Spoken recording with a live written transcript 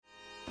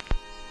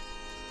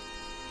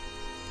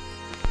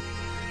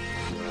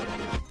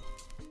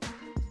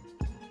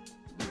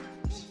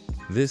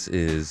This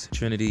is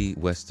Trinity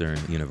Western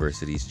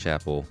University's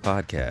Chapel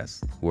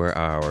podcast, where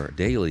our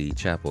daily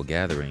chapel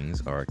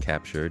gatherings are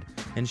captured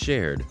and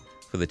shared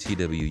for the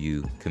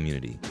TWU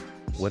community.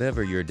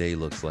 Whatever your day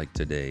looks like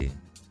today,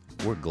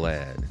 we're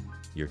glad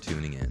you're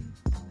tuning in.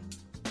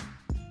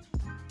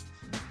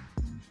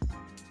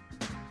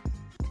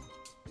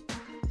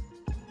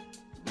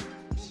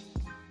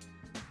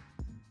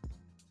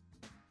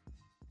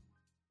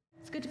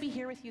 It's good to be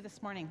here with you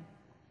this morning.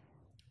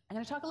 I'm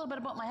going to talk a little bit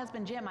about my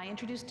husband, Jim. I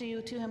introduced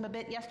you to him a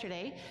bit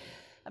yesterday.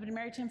 I've been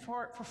married to him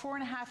for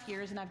 4.5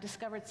 years, and I've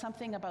discovered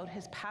something about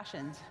his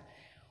passions.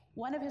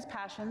 One of his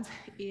passions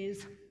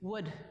is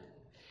wood.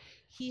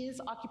 His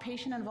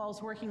occupation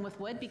involves working with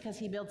wood because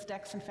he builds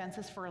decks and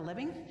fences for a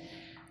living.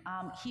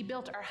 He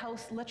built our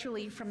house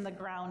literally from the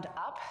ground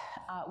up.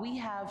 We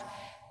have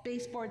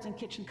baseboards and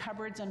kitchen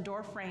cupboards and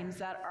door frames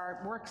that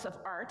are works of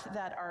art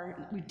that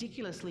are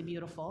ridiculously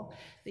beautiful.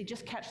 They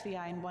just catch the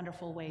eye in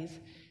wonderful ways.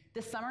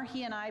 This summer,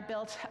 he and I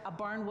built a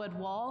barnwood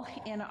wall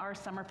in our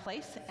summer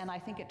place, and I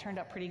think it turned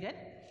out pretty good.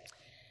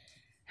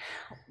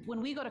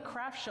 When we go to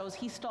craft shows,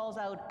 he stalls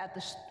out at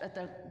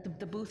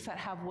the booths that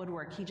have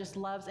woodwork. He just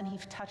loves, and he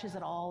touches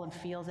it all and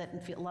feels it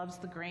and loves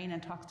the grain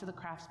and talks to the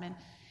craftsmen.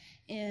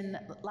 In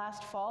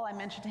last fall, I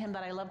mentioned to him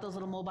that I love those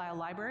little mobile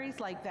libraries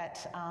like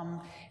that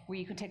where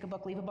you can take a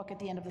book, leave a book at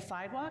the end of the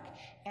sidewalk,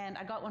 and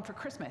I got one for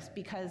Christmas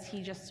because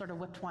he just sort of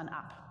whipped one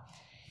up.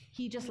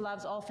 He just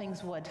loves all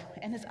things wood.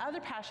 And his other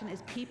passion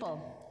is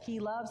people. He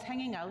loves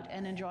hanging out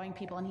and enjoying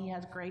people, and he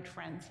has great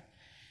friends.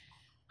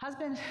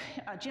 Husband,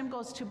 Jim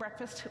goes to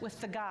breakfast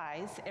with the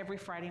guys every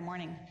Friday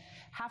morning.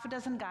 Half a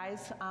dozen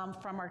guys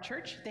from our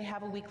church, they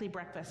have a weekly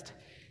breakfast.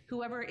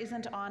 Whoever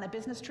isn't on a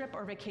business trip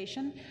or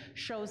vacation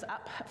shows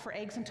up for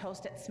eggs and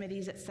toast at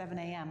Smitty's at 7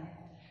 a.m.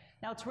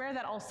 Now, it's rare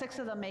that all 6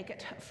 of them make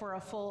it for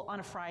on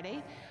a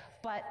Friday,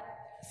 but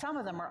some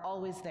of them are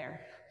always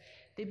there.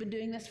 They've been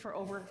doing this for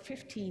over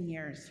 15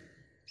 years.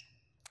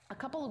 A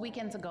couple of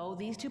weekends ago,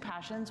 these two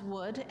passions,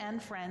 wood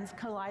and friends,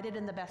 collided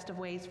in the best of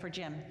ways for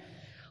Jim.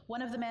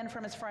 One of the men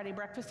from his Friday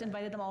breakfast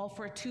invited them all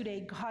for a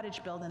 2-day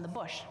cottage build in the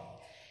bush.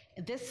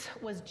 This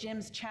was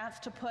Jim's chance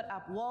to put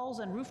up walls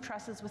and roof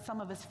trusses with some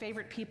of his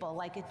favorite people,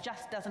 like it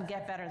just doesn't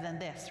get better than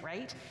this,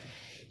 right?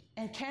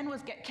 And Kent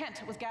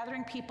was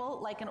gathering people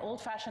like an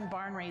old-fashioned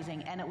barn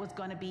raising, and it was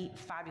going to be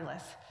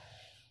fabulous.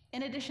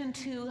 In addition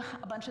to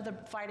a bunch of the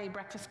Friday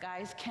breakfast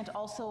guys, Kent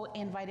also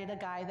invited a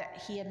guy that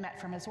he had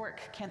met from his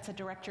work. Kent's a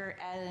director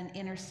at an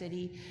inner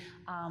city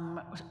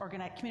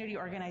community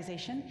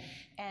organization.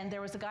 And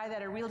there was a guy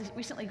that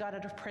recently got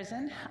out of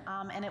prison,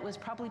 and it was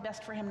probably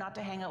best for him not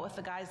to hang out with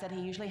the guys that he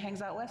usually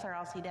hangs out with, or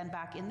else he'd end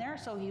back in there.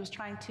 So he was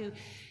trying to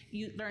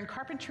learn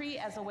carpentry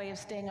as a way of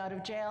staying out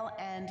of jail,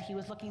 and he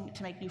was looking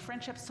to make new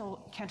friendships, so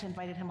Kent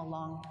invited him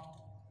along.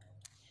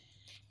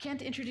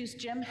 Kent introduced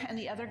Jim and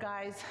the other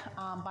guys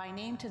by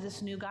name to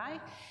this new guy,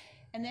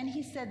 and then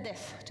he said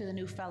this to the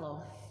new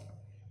fellow: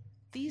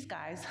 "These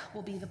guys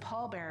will be the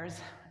pallbearers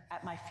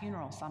at my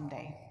funeral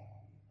someday."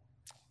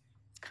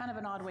 It's kind of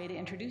an odd way to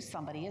introduce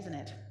somebody, isn't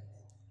it?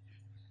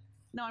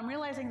 Now, I'm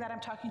realizing that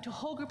I'm talking to a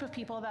whole group of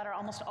people that are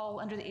almost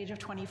all under the age of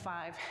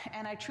 25,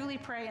 and I truly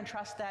pray and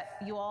trust that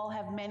you all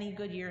have many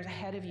good years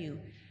ahead of you.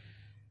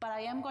 But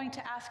I am going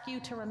to ask you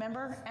to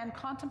remember and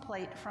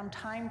contemplate from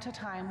time to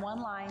time one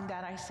line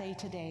that I say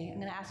today. I'm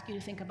going to ask you to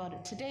think about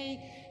it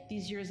today,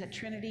 these years at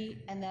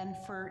Trinity, and then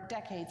for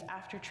decades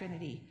after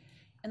Trinity.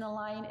 And the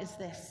line is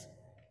this: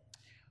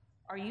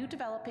 are you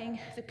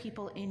developing the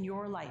people in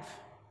your life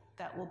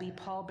that will be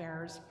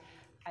pallbearers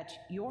at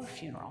your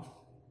funeral?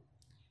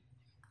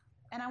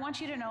 And I want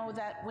you to know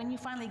that when you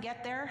finally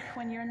get there,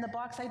 when you're in the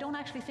box, I don't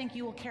actually think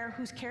you will care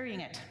who's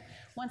carrying it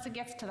once it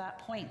gets to that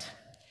point.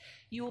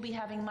 You will be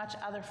having much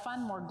other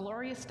fun, more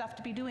glorious stuff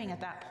to be doing at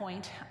that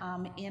point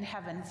in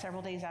heaven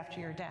several days after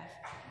your death.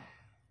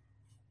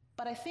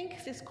 But I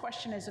think this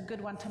question is a good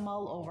one to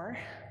mull over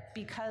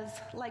because,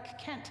 like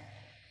Kent,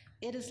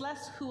 it is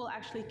less who will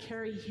actually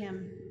carry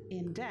him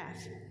in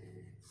death.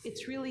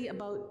 It's really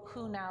about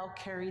who now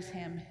carries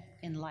him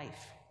in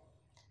life.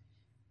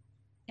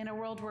 In a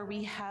world where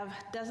we have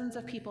dozens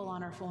of people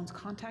on our phone's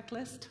contact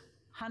list,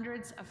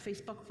 hundreds of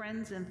Facebook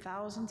friends, and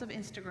thousands of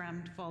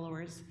Instagram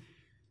followers,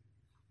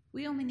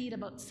 we only need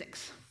about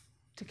 6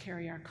 to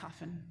carry our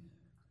coffin.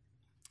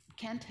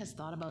 Kent has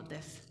thought about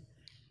this,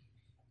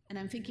 and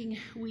I'm thinking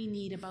we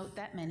need about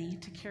that many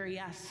to carry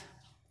us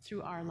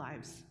through our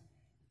lives.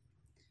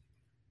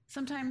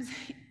 Sometimes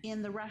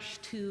in the rush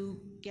to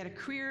get a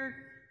career,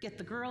 get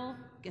the girl,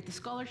 get the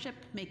scholarship,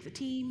 make the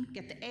team,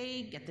 get the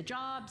A, get the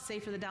job,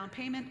 save for the down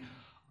payment,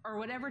 or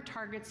whatever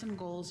targets and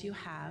goals you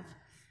have,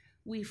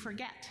 we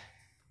forget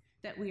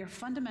that we are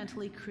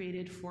fundamentally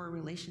created for a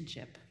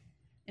relationship.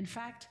 In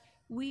fact,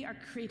 we are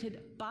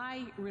created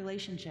by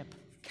relationship,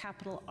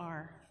 capital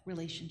R,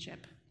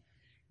 relationship.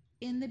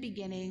 In the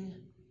beginning,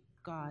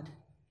 God.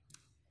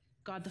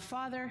 God the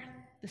Father,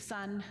 the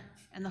Son,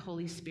 and the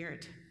Holy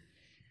Spirit.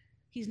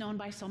 He's known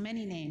by so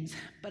many names,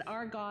 but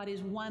our God is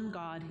one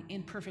God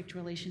in perfect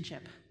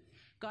relationship.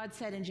 God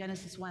said in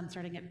Genesis 1,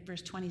 starting at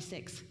verse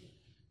 26,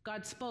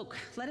 God spoke,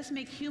 "Let us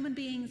make human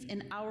beings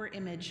in our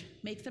image,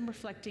 make them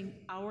reflecting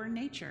our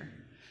nature,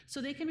 so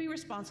they can be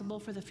responsible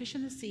for the fish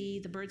in the sea,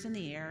 the birds in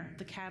the air,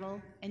 the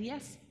cattle, and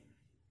yes,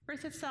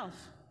 earth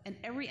itself, and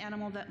every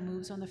animal that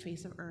moves on the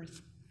face of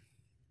earth."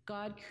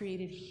 God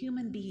created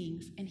human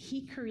beings, and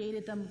he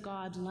created them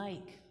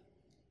God-like,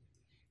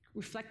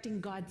 reflecting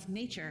God's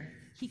nature.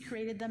 He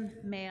created them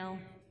male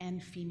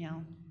and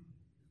female.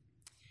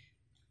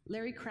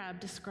 Larry Crabb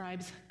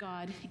describes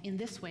God in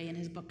this way in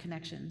his book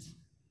Connections.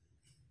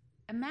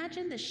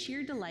 "Imagine the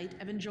sheer delight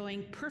of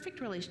enjoying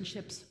perfect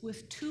relationships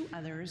with two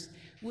others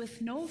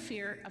with no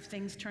fear of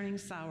things turning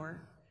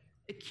sour.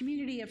 A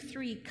community of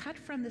three cut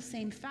from the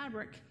same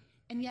fabric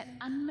and yet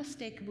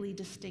unmistakably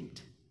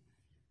distinct.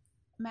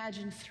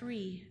 Imagine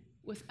three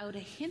without a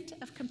hint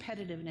of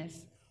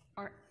competitiveness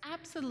are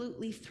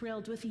absolutely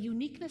thrilled with the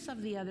uniqueness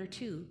of the other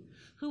two,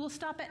 who will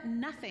stop at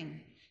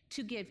nothing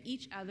to give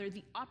each other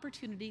the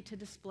opportunity to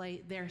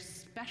display their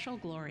special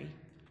glory.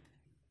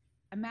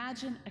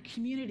 Imagine a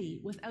community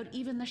without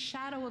even the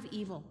shadow of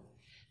evil,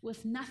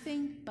 with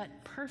nothing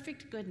but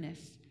perfect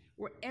goodness,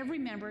 where every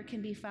member can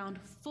be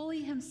found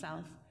fully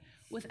himself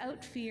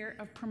without fear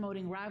of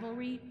promoting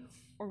rivalry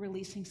or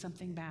releasing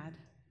something bad."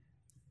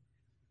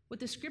 What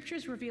the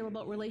scriptures reveal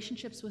about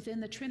relationships within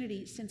the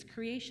Trinity since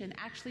creation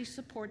actually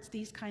supports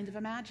these kinds of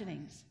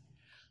imaginings.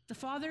 The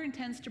Father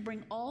intends to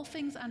bring all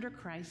things under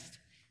Christ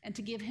and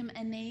to give him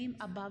a name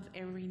above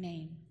every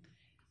name.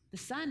 The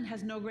Son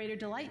has no greater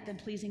delight than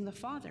pleasing the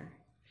Father.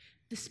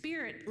 The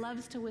Spirit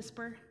loves to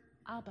whisper,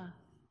 "Abba,"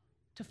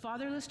 to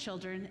fatherless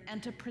children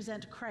and to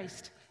present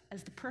Christ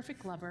as the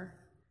perfect lover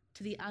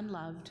to the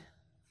unloved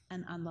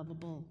and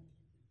unlovable.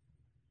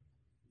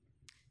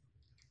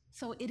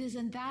 So it is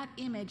in that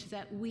image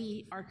that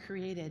we are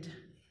created.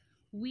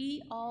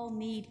 We all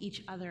need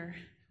each other.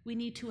 We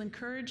need to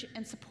encourage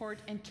and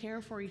support and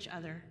care for each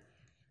other.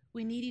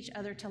 We need each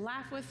other to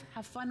laugh with,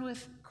 have fun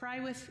with, cry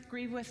with,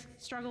 grieve with,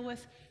 struggle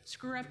with,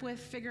 screw up with,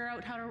 figure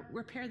out how to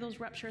repair those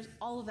ruptures,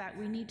 all of that.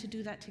 We need to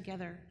do that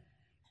together.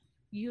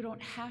 You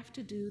don't have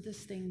to do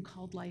this thing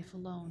called life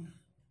alone,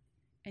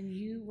 and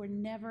you were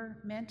never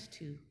meant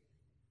to.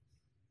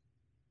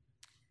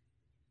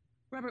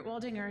 Robert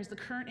Waldinger is the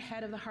current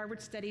head of the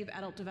Harvard Study of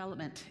Adult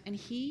Development, and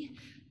he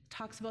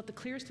talks about the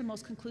clearest and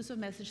most conclusive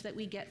message that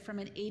we get from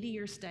an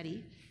 80-year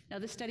study. Now,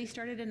 this study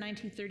started in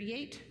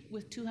 1938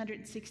 with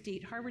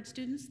 268 Harvard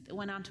students that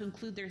went on to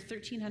include their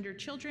 1,300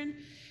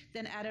 children,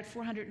 then added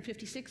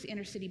 456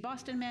 inner-city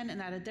Boston men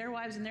and added their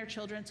wives and their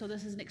children. So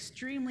this is an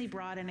extremely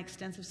broad and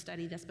extensive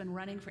study that's been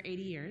running for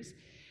 80 years.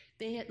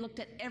 They had looked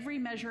at every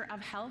measure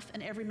of health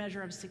and every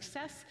measure of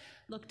success,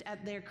 looked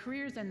at their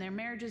careers and their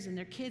marriages and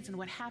their kids and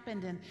what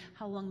happened and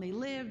how long they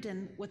lived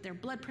and what their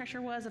blood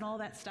pressure was and all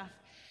that stuff.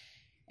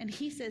 And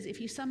he says,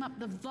 if you sum up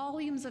the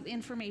volumes of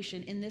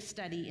information in this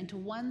study into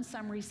one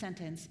summary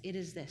sentence, it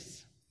is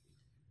this: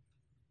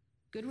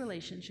 good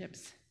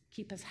relationships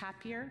keep us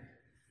happier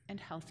and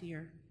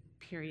healthier,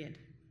 period.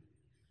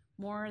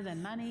 More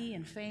than money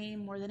and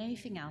fame, more than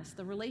anything else,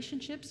 the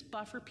relationships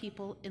buffer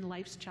people in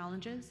life's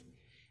challenges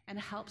and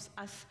helps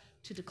us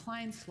to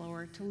decline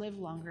slower, to live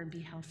longer and be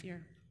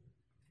healthier.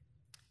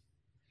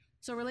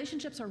 So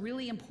relationships are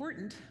really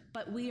important,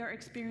 but we are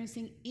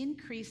experiencing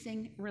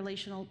increasing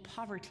relational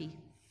poverty.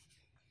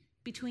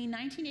 Between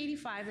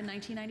 1985 and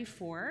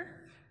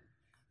 1994,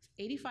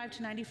 85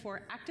 to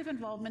 94, active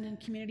involvement in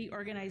community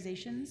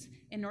organizations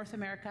in North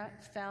America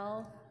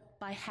fell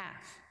by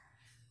half.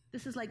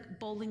 This is like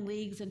bowling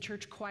leagues and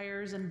church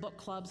choirs and book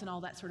clubs and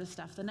all that sort of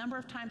stuff. The number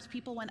of times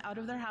people went out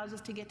of their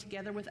houses to get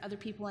together with other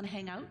people and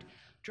hang out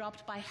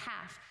dropped by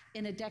half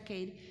in a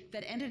decade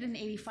that ended in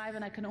 85,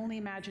 and I can only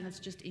imagine it's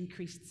just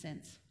increased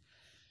since.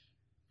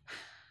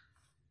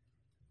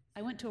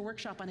 I went to a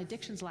workshop on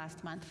addictions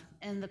last month,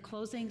 and the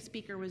closing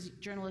speaker was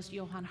journalist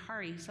Johan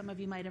Hari. Some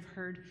of you might have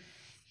heard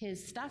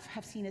his stuff,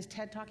 have seen his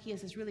TED Talk. He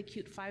has this really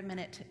cute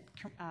 5-minute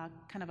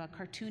kind of a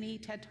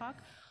cartoony TED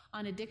Talk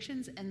on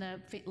addictions, and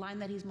the line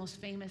that he's most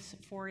famous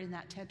for in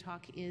that TED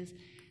Talk is,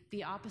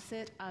 the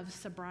opposite of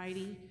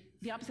sobriety,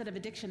 the opposite of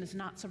addiction is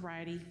not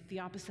sobriety, the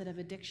opposite of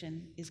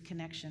addiction is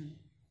connection.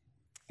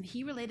 And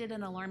he related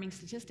an alarming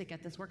statistic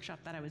at this workshop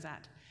that I was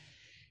at.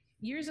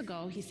 Years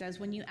ago, he says,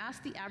 when you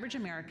ask the average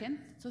American,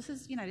 so this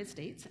is United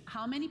States,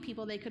 how many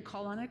people they could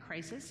call on a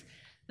crisis,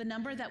 the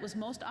number that was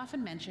most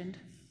often mentioned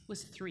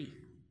was 3.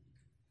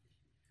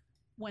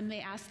 When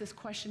they asked this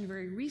question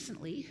very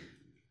recently,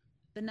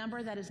 the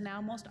number that is now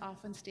most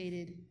often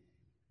stated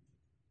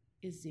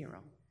is 0.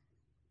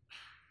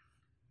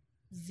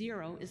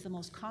 0 is the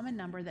most common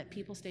number that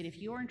people state. If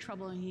you're in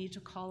trouble and you need to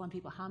call on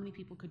people, how many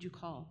people could you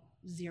call?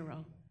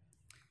 0.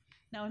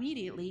 Now,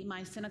 immediately,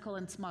 my cynical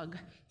and smug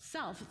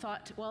self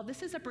thought, well,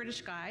 this is a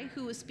British guy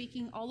who is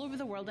speaking all over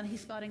the world, and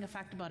he's spouting a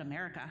fact about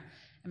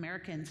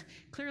Americans.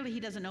 Clearly, he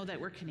doesn't know that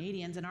we're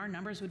Canadians, and our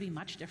numbers would be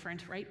much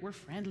different, right? We're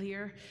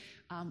friendlier.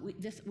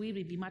 We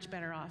would be much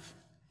better off.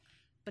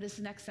 But his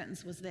next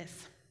sentence was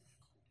this: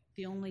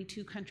 the only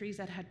 2 countries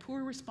that had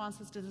poor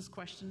responses to this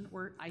question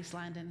were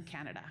Iceland and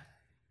Canada.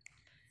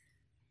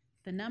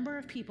 The number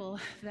of people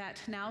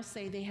that now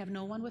say they have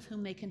no one with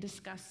whom they can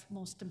discuss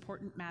most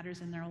important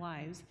matters in their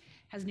lives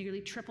has nearly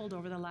tripled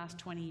over the last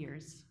 20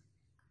 years.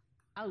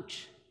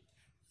 Ouch.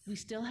 We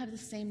still have the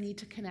same need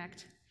to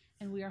connect,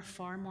 and we are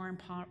far more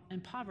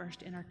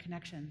impoverished in our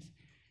connections.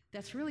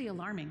 That's really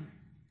alarming.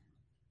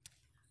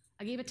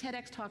 I gave a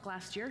TEDx talk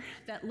last year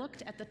that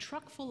looked at the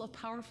truck full of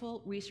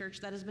powerful research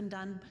that has been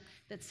done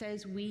that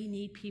says we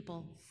need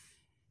people.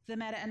 The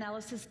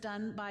meta-analysis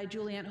done by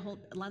Julianne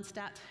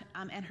Lundstadt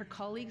and her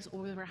colleagues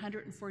over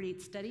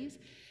 148 studies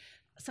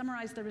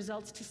summarized the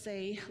results to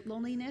say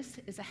loneliness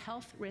is a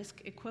health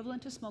risk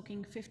equivalent to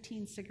smoking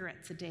 15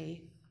 cigarettes a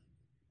day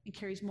and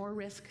carries more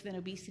risk than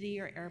obesity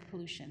or air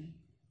pollution.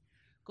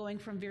 Going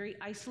from very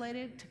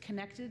isolated to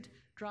connected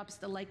drops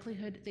the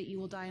likelihood that you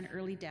will die an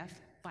early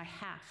death by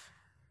half.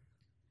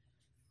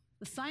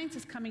 The science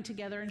is coming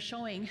together and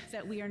showing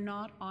that we are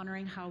not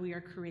honoring how we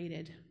are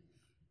created.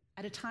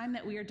 At a time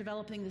that we are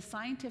developing the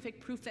scientific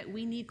proof that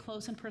we need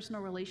close and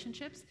personal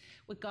relationships,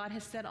 what God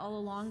has said all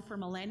along for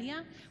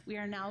millennia, we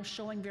are now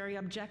showing very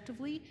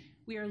objectively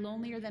we are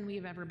lonelier than we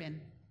have ever been.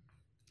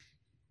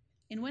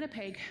 In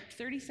Winnipeg,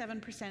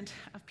 37%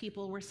 of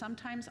people were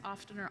sometimes,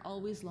 often, or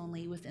always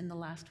lonely within the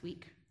last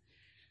week.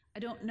 I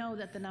don't know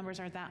that the numbers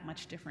are that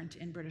much different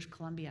in British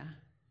Columbia.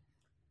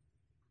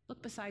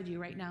 Look beside you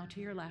right now,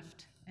 to your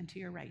left and to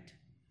your right.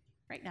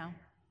 Right now,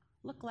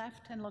 look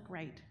left and look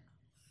right.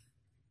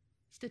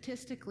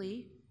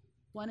 Statistically,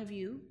 one of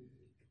you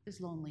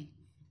is lonely.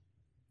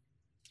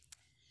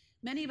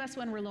 Many of us,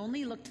 when we're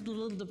lonely, look to the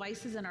little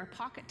devices in our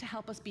pocket to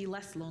help us be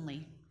less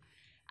lonely.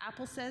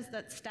 Apple says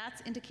that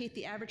stats indicate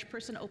the average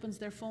person opens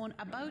their phone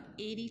about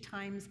 80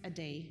 times a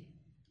day.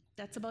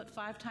 That's about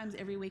 5 times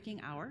every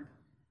waking hour.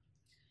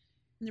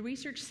 And the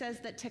research says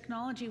that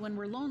technology, when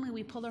we're lonely,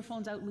 we pull our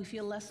phones out and we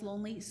feel less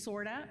lonely,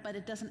 sorta, but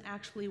it doesn't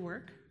actually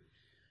work.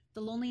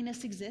 The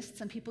loneliness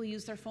exists and people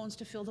use their phones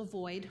to fill the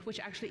void,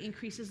 which actually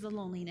increases the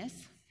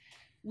loneliness.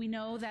 We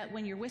know that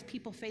when you're with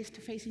people face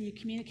to face and you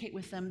communicate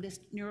with them, this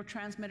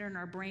neurotransmitter in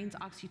our brains,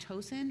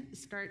 oxytocin,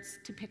 starts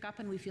to pick up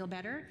and we feel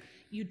better.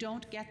 You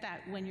don't get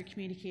that when you're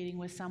communicating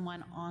with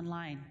someone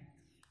online.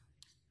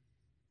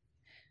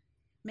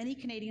 Many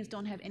Canadians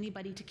don't have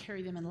anybody to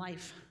carry them in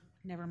life,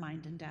 never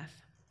mind in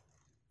death.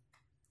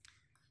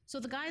 So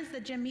the guys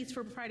that Jim meets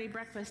for Friday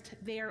breakfast,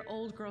 they are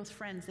old growth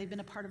friends. They've been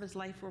a part of his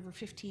life for over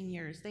 15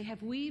 years. They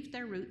have weaved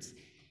their roots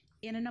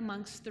in and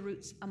amongst the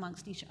roots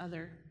amongst each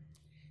other.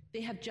 They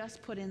have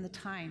just put in the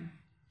time.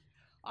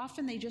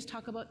 Often they just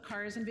talk about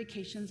cars and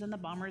vacations and the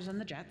bombers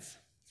and the jets.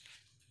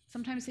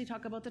 Sometimes they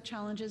talk about the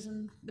challenges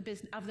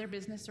of their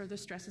business or the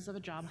stresses of a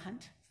job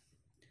hunt.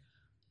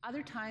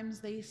 Other times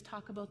they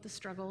talk about the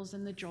struggles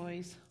and the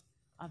joys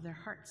of their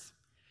hearts.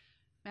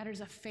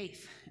 Matters of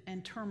faith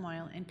and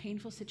turmoil and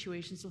painful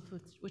situations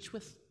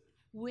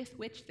with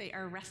which they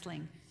are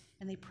wrestling,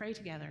 and they pray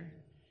together.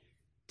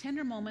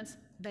 Tender moments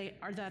that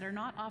are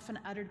not often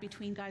uttered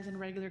between guys in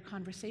regular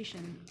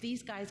conversation.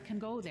 These guys can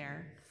go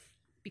there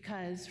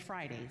because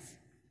Fridays.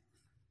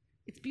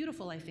 It's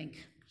beautiful, I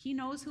think. He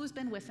knows who has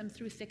been with him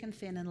through thick and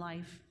thin in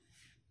life.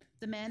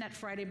 The men at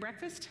Friday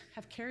breakfast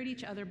have carried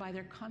each other by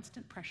their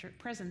constant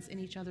presence in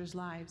each other's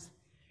lives.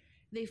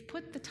 They've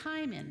put the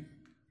time in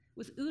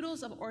with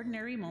oodles of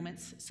ordinary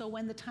moments, so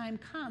when the time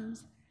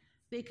comes,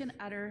 they can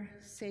utter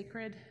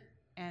sacred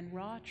and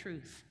raw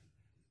truth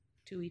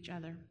to each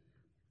other.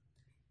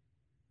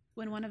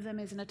 When one of them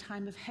is in a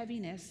time of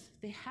heaviness,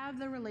 they have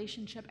the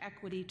relationship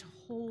equity to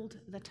hold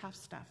the tough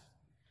stuff.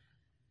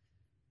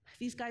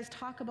 These guys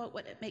talk about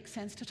what it makes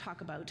sense to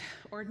talk about.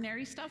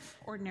 Ordinary stuff,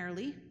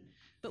 ordinarily,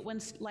 but when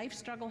life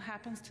struggle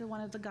happens to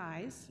one of the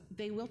guys,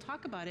 they will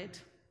talk about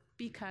it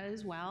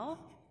because, well,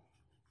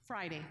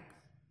 Friday.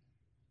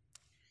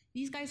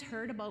 These guys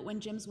heard about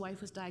when Jim's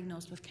wife was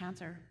diagnosed with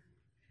cancer.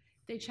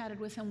 They chatted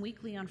with him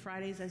weekly on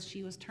Fridays as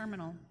she was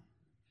terminal.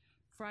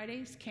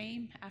 Fridays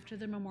came after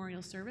the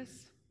memorial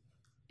service,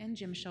 and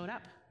Jim showed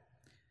up.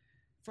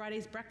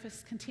 Friday's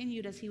breakfast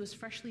continued as he was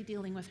freshly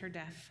dealing with her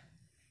death.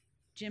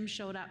 Jim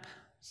showed up,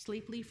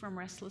 sleepily from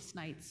restless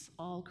nights,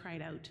 all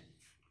cried out.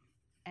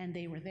 And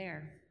they were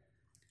there,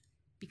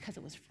 because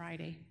it was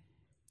Friday.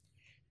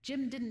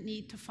 Jim didn't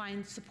need to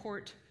find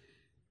support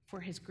for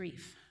his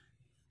grief,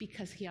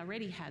 because he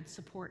already had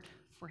support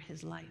for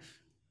his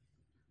life.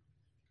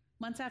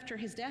 Months after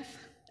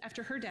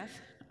her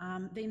death,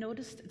 they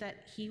noticed that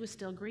he was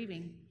still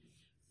grieving,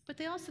 but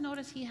they also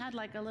noticed he had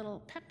like a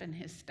little pep in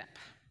his step.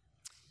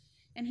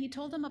 And he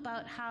told them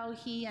about how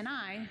he and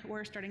I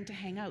were starting to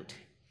hang out,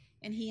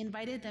 and he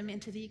invited them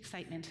into the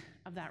excitement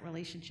of that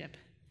relationship.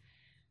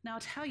 Now, I'll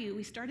tell you,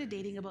 we started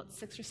dating about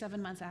 6 or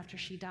 7 months after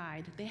she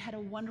died. They had a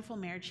wonderful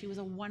marriage. She was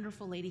a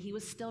wonderful lady. He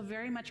was still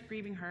very much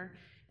grieving her,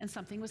 and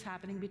something was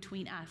happening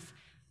between us.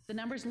 The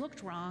numbers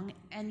looked wrong,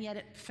 and yet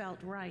it felt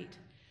right.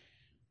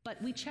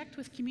 But we checked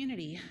with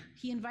community.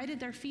 He invited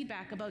their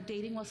feedback about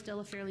dating while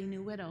still a fairly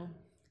new widow.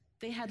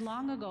 They had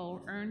long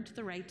ago earned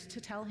the right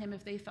to tell him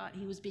if they thought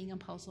he was being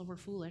impulsive or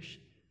foolish.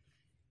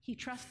 He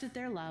trusted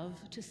their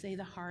love to say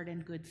the hard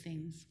and good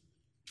things.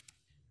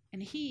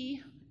 And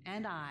he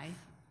and I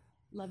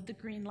loved the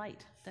green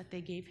light that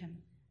they gave him.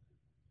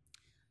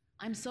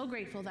 I'm so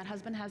grateful that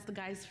husband has the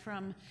guys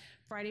from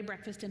Friday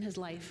Breakfast in his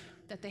life,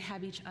 that they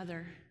have each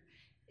other.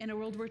 In a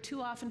world where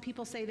too often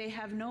people say they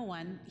have no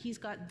one, he's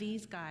got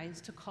these guys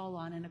to call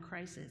on in a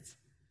crisis.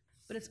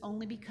 But it's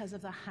only because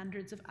of the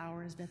hundreds of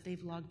hours that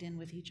they've logged in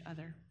with each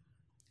other.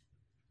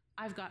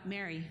 I've got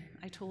Mary.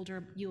 I told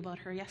you about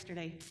her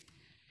yesterday.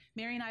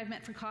 Mary and I have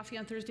met for coffee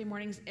on Thursday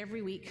mornings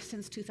every week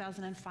since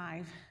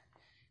 2005.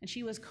 And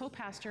she was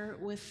co-pastor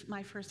with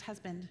my first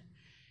husband.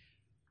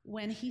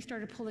 When he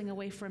started pulling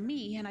away from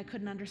me and I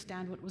couldn't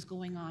understand what was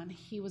going on,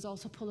 he was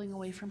also pulling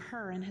away from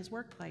her in his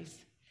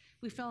workplace.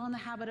 We fell in the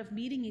habit of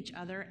meeting each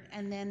other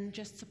and then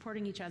just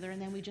supporting each other,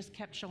 and then we just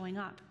kept showing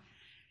up.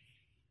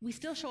 We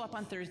still show up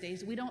on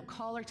Thursdays. We don't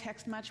call or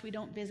text much. We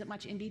don't visit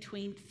much in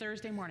between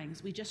Thursday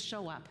mornings. We just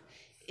show up.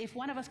 If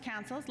one of us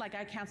cancels, like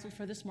I canceled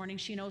for this morning,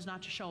 she knows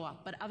not to show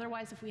up. But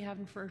otherwise, if we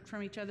haven't heard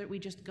from each other, we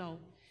just go.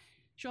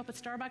 Show up at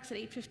Starbucks at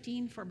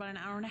 8:15 for about an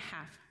hour and a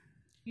half.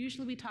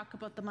 Usually we talk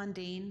about the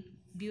mundane,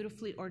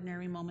 beautifully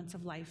ordinary moments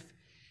of life,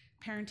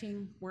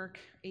 parenting, work,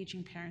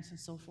 aging parents, and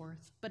so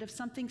forth. But if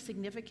something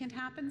significant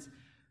happens,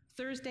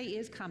 Thursday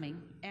is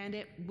coming, and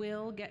it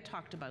will get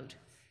talked about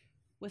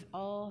with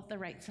all the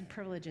rights and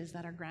privileges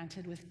that are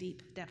granted with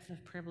deep depth of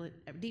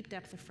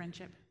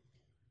friendship.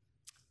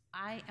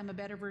 I am a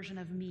better version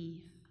of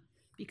me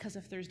because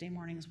of Thursday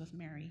mornings with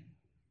Mary.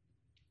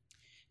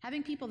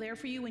 Having people there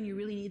for you when you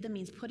really need them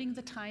means putting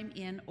the time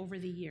in over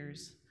the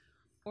years.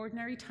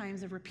 Ordinary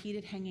times of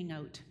repeated hanging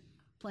out,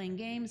 playing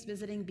games,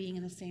 visiting, being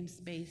in the same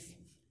space.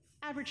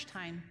 Average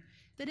time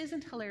that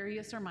isn't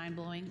hilarious or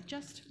mind-blowing,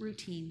 just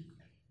routine.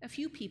 A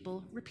few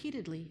people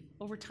repeatedly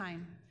over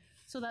time,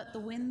 so that the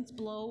winds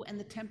blow and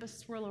the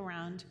tempests swirl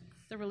around,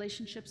 the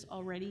relationships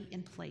already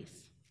in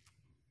place.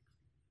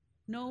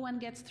 No one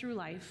gets through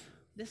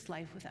this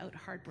life, without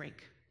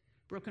heartbreak,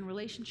 broken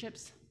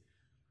relationships,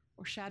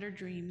 or shattered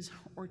dreams,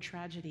 or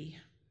tragedy.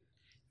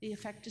 They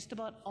affect just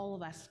about all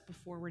of us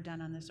before we're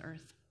done on this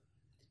earth.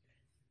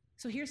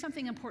 So here's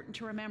something important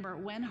to remember.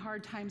 When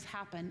hard times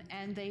happen,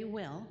 and they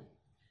will,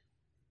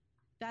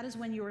 that is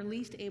when you are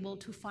least able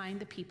to find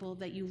the people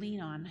that you lean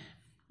on.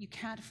 You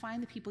can't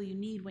find the people you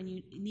need when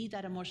you need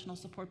that emotional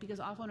support, because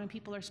often when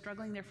people are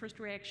struggling, their first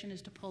reaction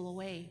is to pull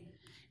away.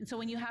 And so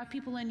when you have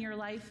people in your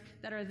life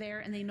that are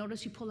there and they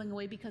notice you pulling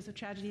away because of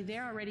tragedy,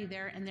 they're already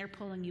there and they're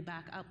pulling you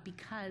back up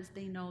because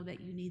they know that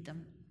you need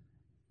them.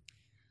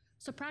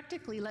 So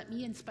practically, let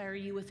me inspire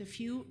you with a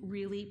few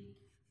really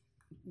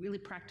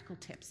practical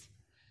tips.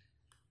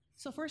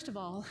 So first of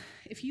all,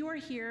 if you are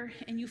here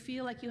and you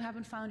feel like you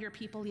haven't found your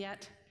people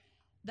yet,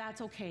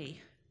 that's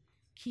okay.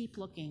 Keep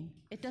looking.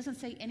 It doesn't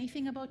say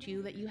anything about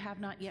you that you have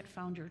not yet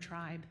found your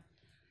tribe.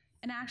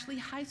 And actually,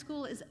 high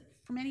school is,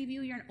 for many of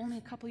you, you're only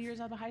a couple years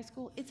out of high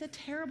school, it's a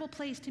terrible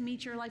place to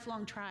meet your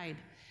lifelong tribe.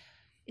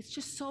 It's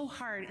just so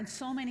hard in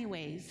so many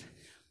ways.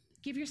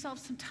 Give yourself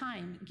some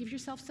time, give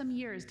yourself some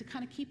years to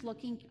kind of keep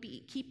looking,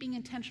 keep being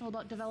intentional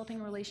about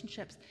developing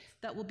relationships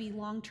that will be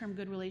long-term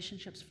good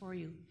relationships for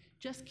you.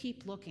 Just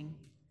keep looking.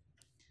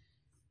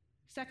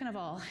 Second of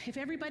all, if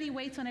everybody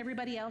waits on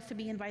everybody else to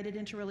be invited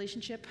into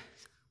relationship,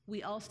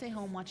 we all stay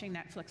home watching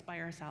Netflix by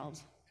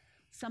ourselves.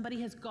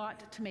 Somebody has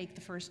got to make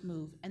the first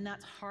move, and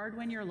that's hard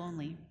when you're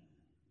lonely.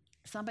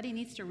 Somebody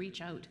needs to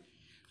reach out.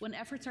 When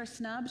efforts are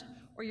snubbed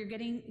or you're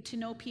getting to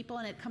know people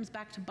and it comes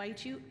back to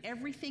bite you,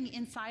 everything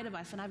inside of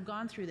us, and I've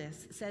gone through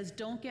this, says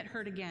don't get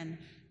hurt again,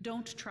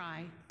 don't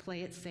try,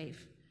 play it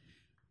safe.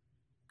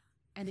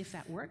 And if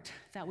that worked,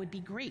 that would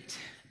be great,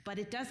 but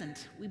it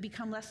doesn't. We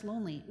become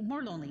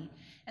more lonely.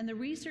 And the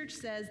research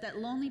says that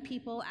lonely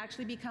people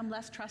actually become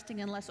less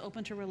trusting and less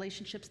open to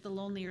relationships the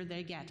lonelier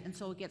they get, and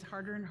so it gets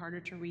harder and harder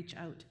to reach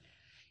out.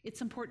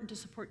 It's important to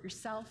support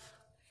yourself,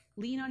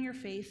 lean on your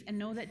faith, and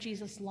know that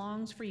Jesus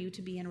longs for you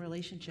to be in a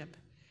relationship.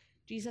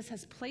 Jesus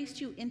has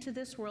placed you into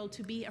this world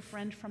to be a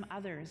friend from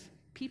others.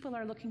 People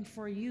are looking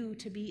for you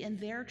to be in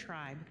their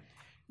tribe.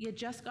 You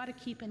just got to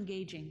keep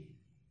engaging.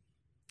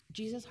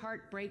 Jesus'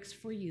 heart breaks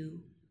for you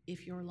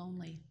if you're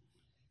lonely.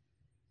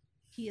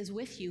 He is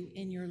with you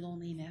in your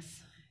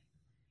loneliness.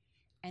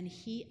 And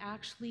he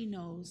actually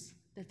knows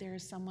that there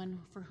is someone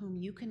for whom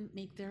you can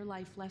make their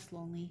life less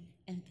lonely,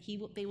 and he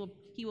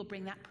will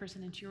bring that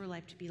person into your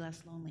life to be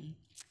less lonely.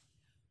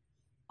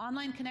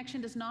 Online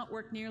connection does not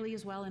work nearly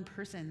as well in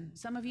person.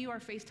 Some of you are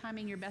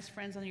FaceTiming your best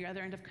friends on your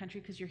other end of country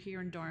because you're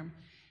here in dorm.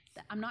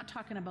 I'm not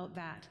talking about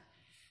that.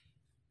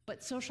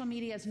 But social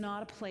media is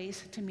not a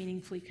place to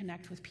meaningfully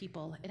connect with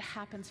people. It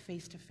happens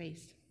face to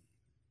face.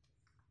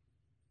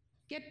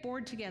 Get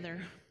bored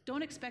together.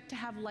 Don't expect to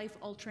have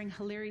life-altering,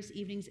 hilarious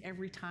evenings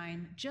every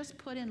time. Just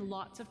put in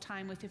lots of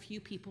time with a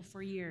few people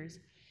for years.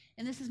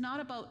 And this is not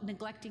about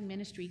neglecting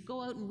ministry.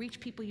 Go out and reach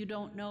people you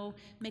don't know,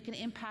 make an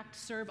impact,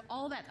 serve,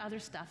 all that other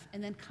stuff,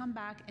 and then come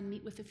back and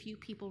meet with a few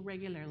people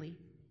regularly.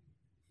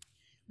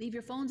 Leave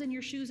your phones and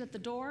your shoes at the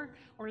door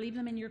or leave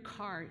them in your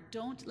car.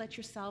 Don't let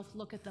yourself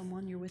look at them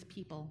when you're with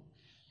people.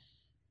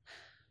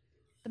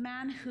 The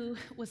man who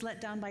was let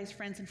down by his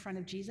friends in front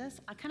of Jesus,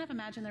 I kind of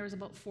imagine there was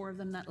about 4 of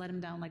them that let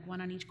him down, like one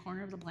on each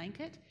corner of the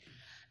blanket.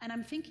 And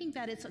I'm thinking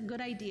that it's a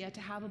good idea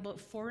to have about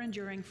 4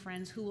 enduring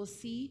friends who will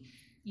see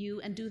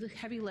you and do the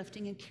heavy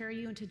lifting and carry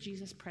you into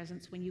Jesus'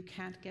 presence when you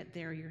can't get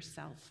there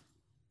yourself.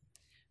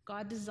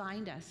 God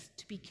designed us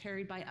to be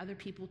carried by other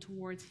people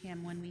towards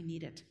him when we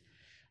need it.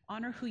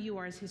 Honor who you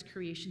are as his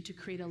creation to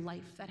create a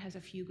life that has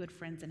a few good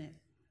friends in it.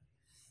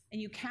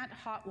 And you can't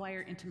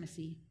hotwire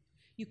intimacy.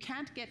 You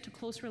can't get to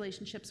close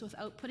relationships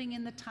without putting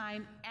in the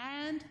time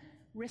and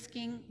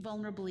risking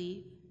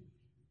vulnerably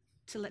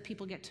to let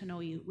people get to know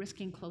you,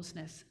 risking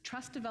closeness.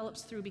 Trust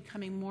develops through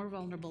becoming more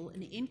vulnerable,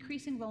 and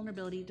increasing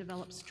vulnerability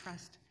develops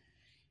trust.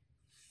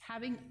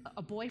 Having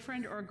a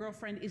boyfriend or a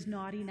girlfriend is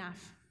not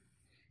enough.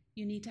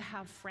 You need to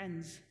have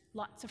friends,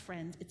 lots of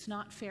friends. It's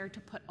not fair to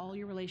put all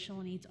your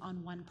relational needs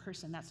on one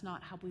person. That's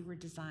not how we were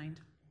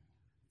designed.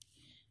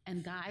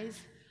 And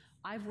guys,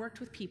 I've worked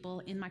with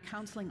people in my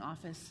counseling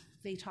office.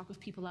 They talk with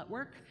people at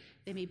work.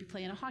 They maybe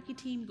play in a hockey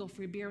team, go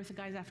for a beer with the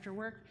guys after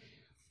work.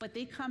 But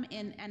they come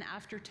in, and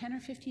after 10 or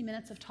 15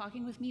 minutes of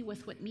talking with me,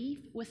 with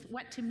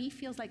what to me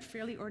feels like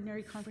fairly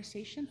ordinary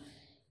conversation,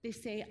 they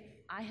say,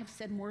 I have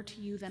said more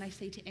to you than I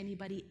say to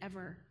anybody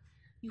ever.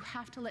 You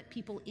have to let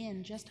people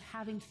in. Just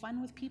having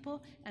fun with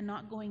people and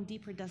not going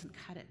deeper doesn't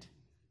cut it.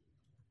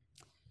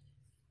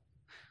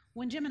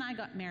 When Jim and I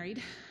got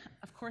married,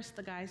 of course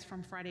the guys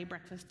from Friday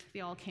Breakfast, they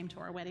all came to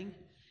our wedding.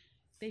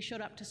 They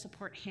showed up to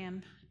support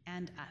him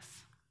and us.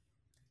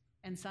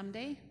 And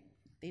someday,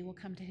 they will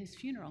come to his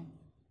funeral,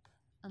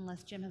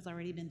 unless Jim has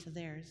already been to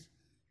theirs.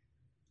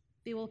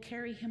 They will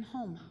carry him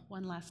home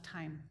one last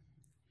time.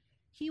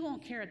 He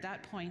won't care at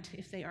that point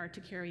if they aren't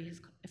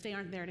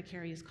there to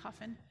carry his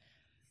coffin.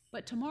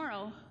 But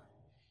tomorrow,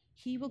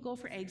 he will go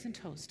for eggs and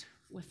toast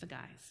with the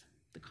guys.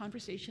 The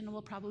conversation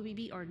will probably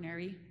be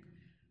ordinary,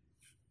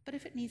 but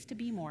if it needs to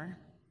be more,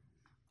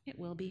 it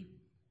will be.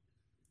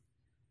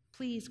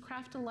 Please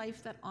craft a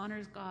life that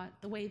honors God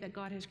the way that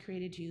God has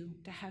created you,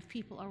 to have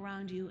people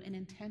around you, an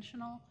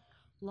intentional,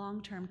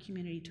 long-term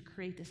community to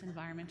create this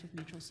environment of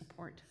mutual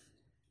support.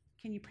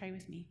 Can you pray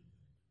with me?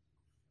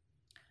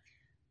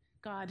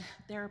 God,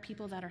 there are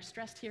people that are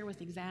stressed here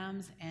with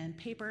exams and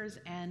papers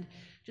and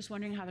just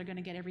wondering how they're going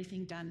to get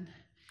everything done.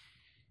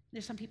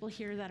 There's some people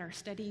here that are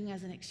studying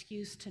as an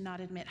excuse to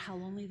not admit how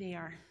lonely they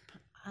are.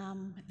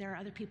 There are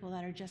other people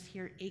that are just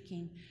here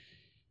aching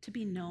to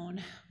be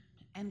known.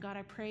 And God,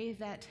 I pray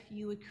that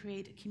you would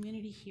create a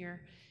community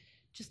here,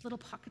 just little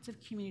pockets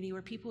of community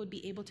where people would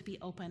be able to be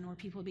open, where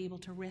people would be able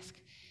to risk,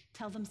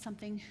 tell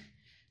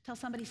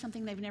somebody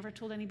something they've never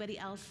told anybody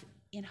else,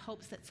 in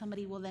hopes that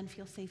somebody will then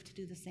feel safe to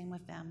do the same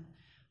with them.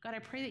 God, I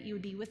pray that you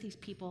would be with these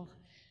people,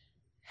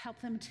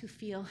 help them to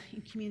feel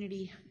in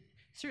community,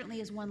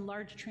 certainly as one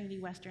large Trinity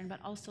Western,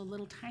 but also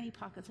little tiny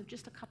pockets of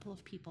just a couple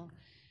of people.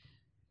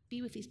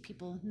 Be with these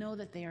people, know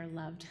that they are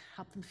loved,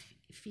 help them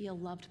feel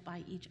loved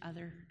by each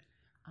other,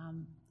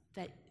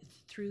 that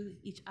through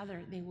each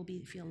other they will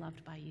feel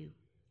loved by you.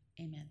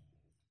 Amen.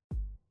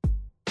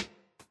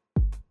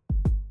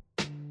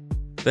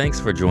 Thanks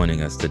for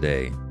joining us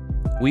today.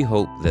 We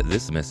hope that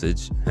this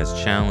message has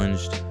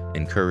challenged,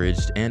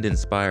 encouraged, and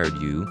inspired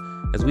you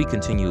as we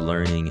continue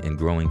learning and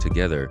growing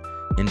together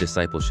in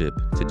discipleship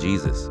to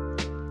Jesus.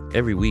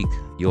 Every week,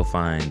 you'll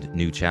find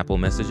new chapel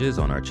messages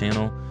on our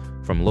channel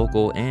from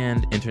local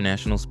and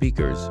international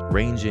speakers,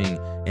 ranging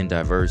in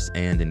diverse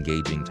and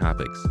engaging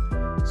topics.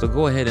 So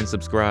go ahead and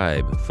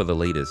subscribe for the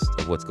latest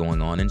of what's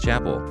going on in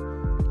chapel.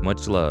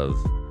 Much love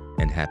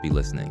and happy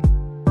listening.